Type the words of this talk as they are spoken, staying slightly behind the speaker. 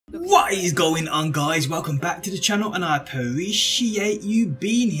What is going on, guys? Welcome back to the channel and I appreciate you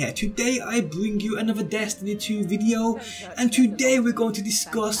being here. Today I bring you another Destiny 2 video, and today we're going to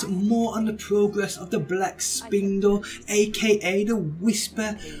discuss more on the progress of the Black Spindle, aka the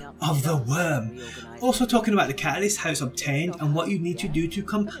Whisper of the Worm. Also talking about the catalyst, how it's obtained and what you need to do to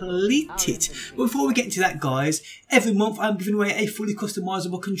complete it. But before we get into that, guys, every month I'm giving away a fully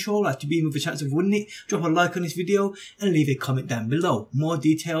customizable controller. To be in with a chance of winning it, drop a like on this video and leave a comment down below. More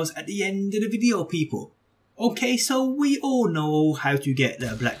details at the end of the video, people. Okay, so we all know how to get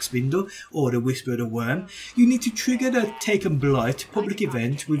the Black Spindle or the Whisper of the Worm. You need to trigger the Taken Blight public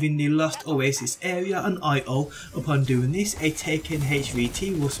event within the Lost Oasis area on IO. Upon doing this, a Taken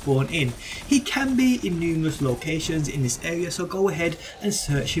HVT will spawn in. He can be in numerous locations in this area, so go ahead and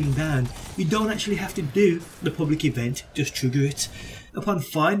search him down. You don't actually have to do the public event, just trigger it. Upon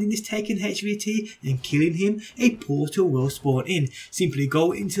finding this Taken HVT and killing him, a portal will spawn in. Simply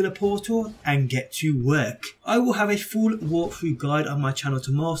go into the portal and get to work. I will have a full walkthrough guide on my channel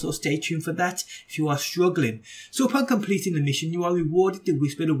tomorrow, so stay tuned for that if you are struggling. So upon completing the mission, you are rewarded the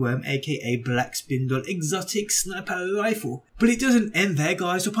Whisper of the Worm, aka Black Spindle exotic sniper rifle. But it doesn't end there,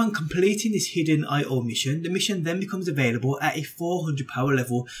 guys. Upon completing this hidden IO mission, the mission then becomes available at a 400 power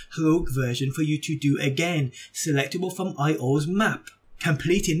level heroic version for you to do again, selectable from IO's map.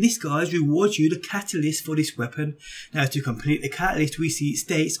 Completing this, guys, rewards you the catalyst for this weapon. Now, to complete the catalyst, we see it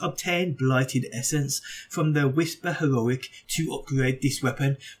states obtain blighted essence from the Whisper heroic to upgrade this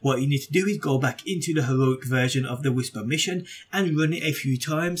weapon. What you need to do is go back into the heroic version of the Whisper mission and run it a few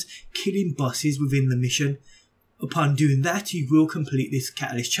times, killing bosses within the mission. Upon doing that, you will complete this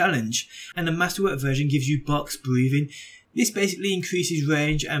catalyst challenge, and the masterwork version gives you box breathing. This basically increases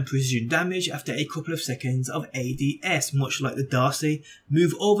range and precision damage after a couple of seconds of ADS, much like the Darcy.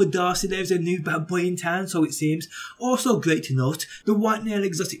 Move over Darcy, there's a new bad boy in town, so it seems. Also great to note, the White Nail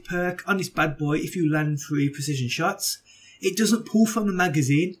exotic perk on this bad boy, if you land 3 precision shots, it doesn't pull from the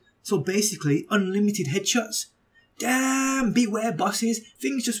magazine, so basically unlimited headshots. Damn, beware bosses,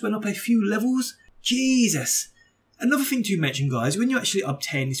 things just went up a few levels. Jesus. Another thing to mention, guys, when you actually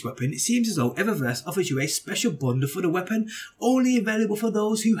obtain this weapon, it seems as though Eververse offers you a special bundle for the weapon, only available for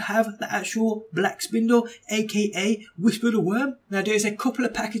those who have the actual Black Spindle, aka Whisper of the Worm. Now, there's a couple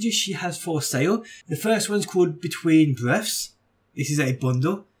of packages she has for sale. The first one's called Between Breaths. This is a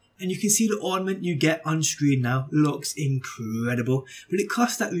bundle, and you can see the ornament you get on screen now. Looks incredible, but it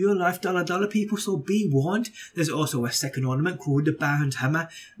costs that real life dollar people, so be warned. There's also a second ornament called the Bound Hammer.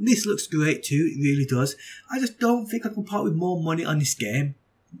 This looks great too, it really does. I just don't think I can part with more money on this game.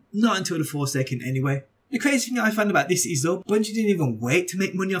 Not until the Forsaken anyway. The crazy thing I found about this is though, Bungie didn't even wait to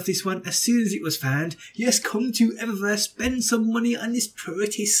make money off this one. As soon as it was found, yes, come to Eververse, spend some money on this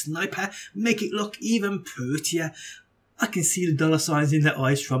pretty sniper, make it look even prettier. I can see the dollar signs in their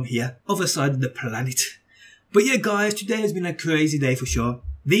eyes from here, other side of the planet. But yeah, guys, today has been a crazy day for sure.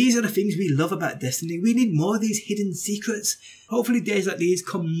 These are the things we love about Destiny. We need more of these hidden secrets. Hopefully days like these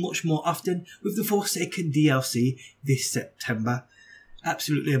come much more often with the Forsaken DLC this September.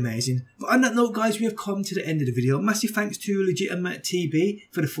 Absolutely amazing. But on that note, guys, we have come to the end of the video. Massive thanks to Legitimate TB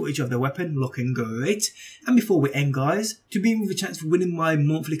for the footage of the weapon, looking great. And before we end, guys, to be in with a chance for winning my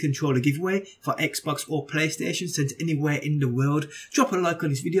monthly controller giveaway for Xbox or PlayStation sent anywhere in the world, drop a like on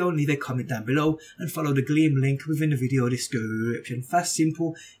this video and leave a comment down below, and follow the Gleam link within the video description. Fast,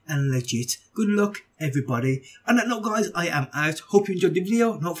 simple and legit. Good luck, everybody. On that note, guys, I am out. Hope you enjoyed the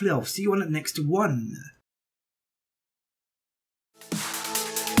video, and hopefully I'll see you on the next one.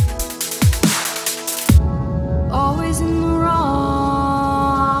 Always in the wrong,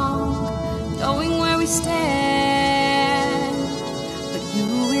 knowing where we stand, but you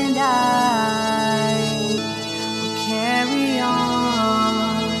and I will carry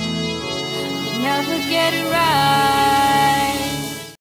on. We never get it right.